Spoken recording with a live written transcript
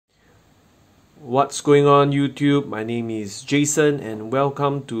What's going on YouTube? My name is Jason and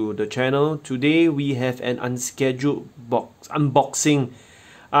welcome to the channel. Today we have an unscheduled unboxing.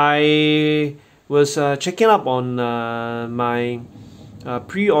 I was checking up on my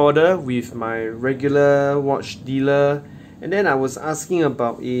pre-order with my regular watch dealer, and then I was asking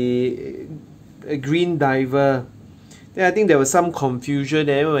about a green diver. Then I think there was some confusion.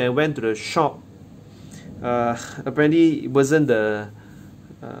 Then when I went to the shop, apparently it wasn't the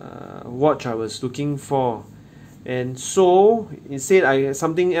watch I was looking for, and so instead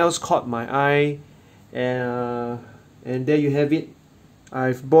something else caught my eye, and there you have it.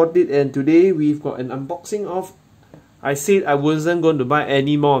 I've bought it, and today we've got an unboxing of. I said I wasn't going to buy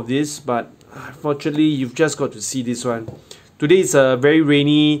any more of this, but unfortunately you've just got to see this one. Today is a very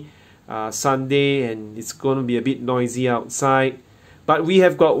rainy Sunday, and it's going to be a bit noisy outside, but we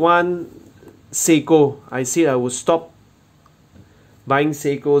have got one Seiko. I said I would stop buying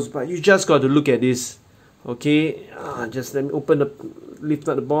Seikos, but you just got to look at this. Okay, just let me lift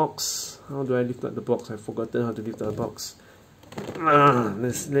up the box. How do I lift up the box? I've forgotten how to lift up the box.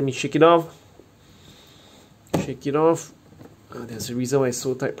 Let me shake it off. Shake it off. There's a reason why it's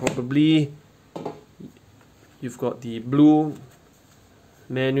so tight, probably. You've got the blue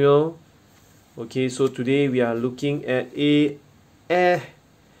manual. Okay, so today we are looking at a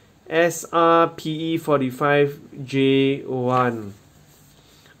SRPE45J1.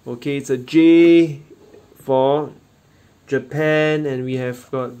 Okay, it's a J for Japan, and we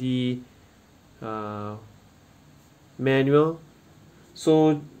have got the manual.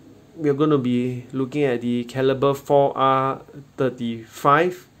 So we are going to be looking at the caliber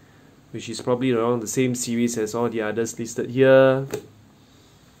 4R35, which is probably around the same series as all the others listed here.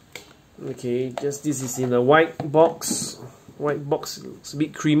 Okay, this is in a white box. White box looks a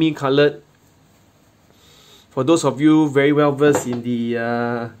bit creamy colored. For those of you very well versed in the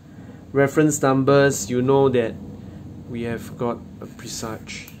reference numbers, you know that we have got a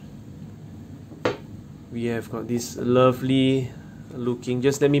Presage. We have got this lovely looking,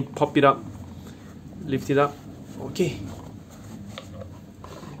 just let me pop it up, lift it up. Okay,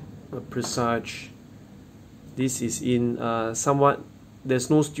 a Presage. This is in somewhat, there's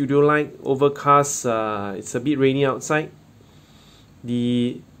no studio light, overcast, it's a bit rainy outside.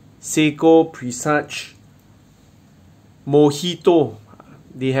 The Seiko Presage Mojito.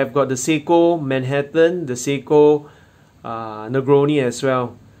 They have got the Seiko Manhattan, the Seiko Negroni as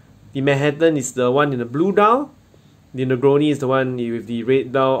well. The Manhattan is the one in the blue dial. The Negroni is the one with the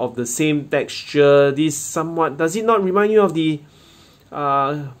red dial, of the same texture. This somewhat, does it not remind you of the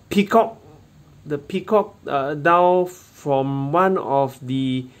peacock? The peacock dial from one of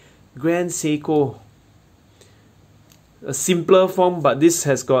the Grand Seiko. A simpler form, but this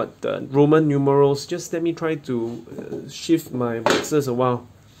has got Roman numerals. Just let me try to shift my boxes a while.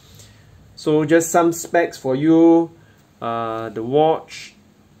 So just some specs for you. The watch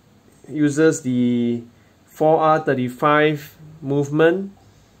uses the 4R35 movement,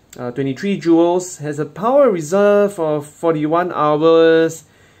 23 jewels, has a power reserve of 41 hours,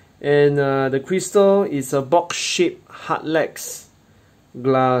 and the crystal is a box-shaped hardlex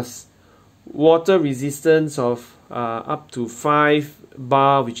glass. Water resistance of up to 5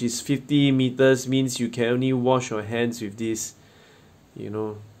 bar, which is 50 meters, means you can only wash your hands with this. You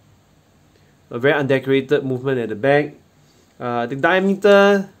know, a very undecorated movement at the back. The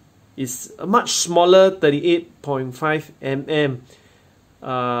diameter is a much smaller, 38.5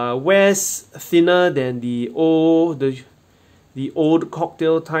 mm. Wears thinner than the old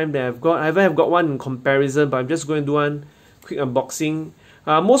cocktail time that I've got. I haven't got one in comparison, but I'm just going to do one quick unboxing.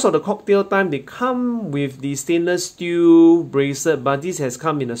 Most of the cocktail time, they come with the stainless steel bracelet, but this has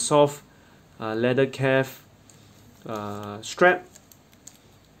come in a soft leather calf strap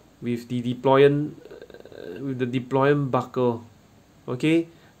with the deployant buckle. Okay,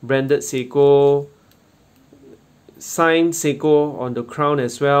 branded Seiko, signed Seiko on the crown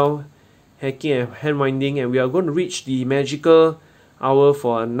as well. Hacking and hand winding, and we are going to reach the magical hour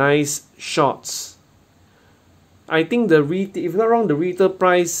for a nice shots. I think if not wrong, the retail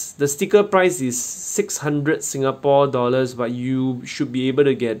price, the sticker price is 600 Singapore dollars, but you should be able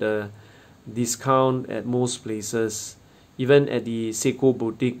to get a discount at most places, even at the Seiko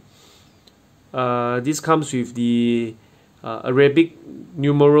boutique. This comes with the Arabic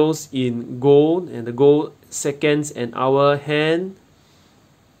numerals in gold, and the gold seconds and hour hand.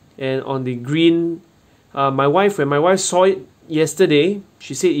 And on the green, when my wife saw it yesterday,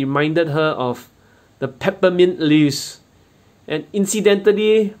 she said it reminded her of the peppermint leaves. And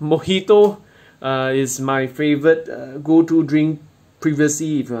incidentally, Mojito is my favorite go-to drink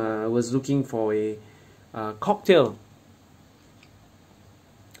previously if I was looking for a cocktail.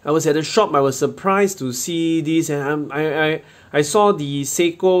 I was at the shop. I was surprised to see this, and I saw the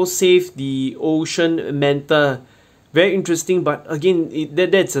Seiko Save the Ocean Manta. Very interesting, but again,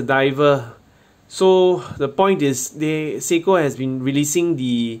 that's a diver. So the point is, Seiko has been releasing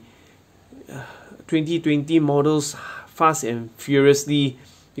the 2020 models fast and furiously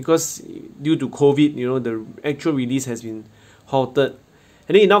because due to COVID, you know, the actual release has been halted.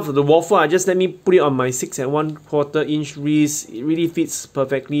 And then enough of the waffle. Just let me put it on my 6 1/4 inch wrist. It really fits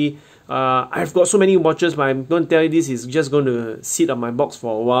perfectly. I've got so many watches, but I'm going to tell you this is just going to sit on my box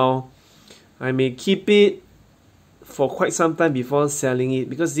for a while. I may keep it for quite some time before selling it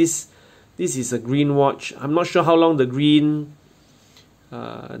because this is a green watch. I'm not sure how long the green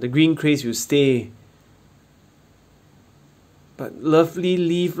craze will stay. But lovely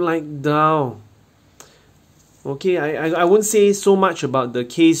leaf-like dial. Okay, I won't say so much about the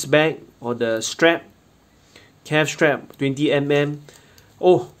case back or the strap, calf strap, 20mm.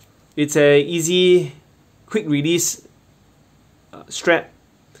 Oh, it's a easy, quick release strap,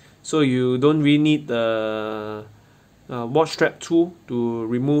 so you don't really need the watch strap tool to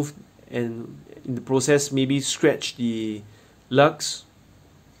remove and in the process maybe scratch the lugs.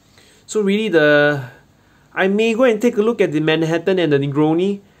 So really I may go and take a look at the Manhattan and the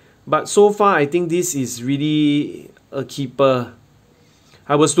Negroni. But so far, I think this is really a keeper.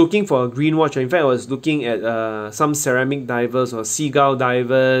 I was looking for a green watch. In fact, I was looking at some ceramic divers or seagull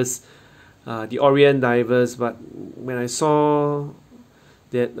divers, the Orient divers. But when I saw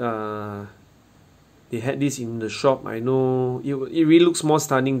that they had this in the shop, I know it really looks more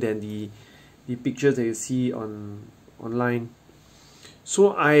stunning than the pictures that you see online.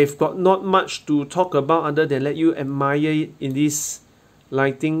 So I've got not much to talk about other than let you admire it in this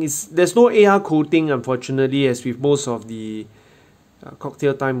lighting. There's no AR coating, unfortunately, as with most of the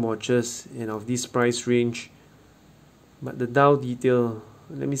cocktail time watches and of this price range. But the dial detail,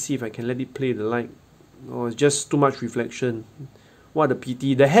 let me see if I can let it play the light. Oh, it's just too much reflection. What a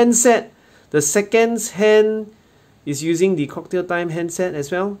pity. The handset, the second hand is using the cocktail time handset as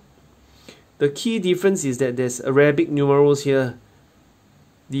well. The key difference is that there's Arabic numerals here.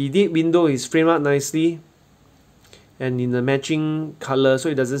 The date window is framed out nicely and in a matching color, so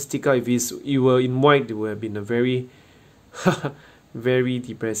it doesn't stick out. If it were in white, it would have been a very very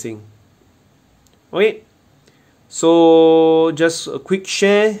depressing. Okay, so just a quick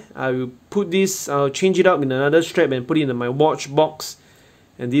share. I'll change it up in another strap and put it in my watch box,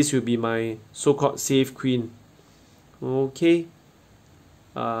 and this will be my so-called safe queen. Okay,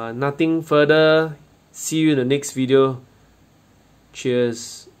 nothing further. See you in the next video.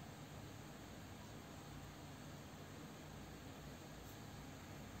 Cheers.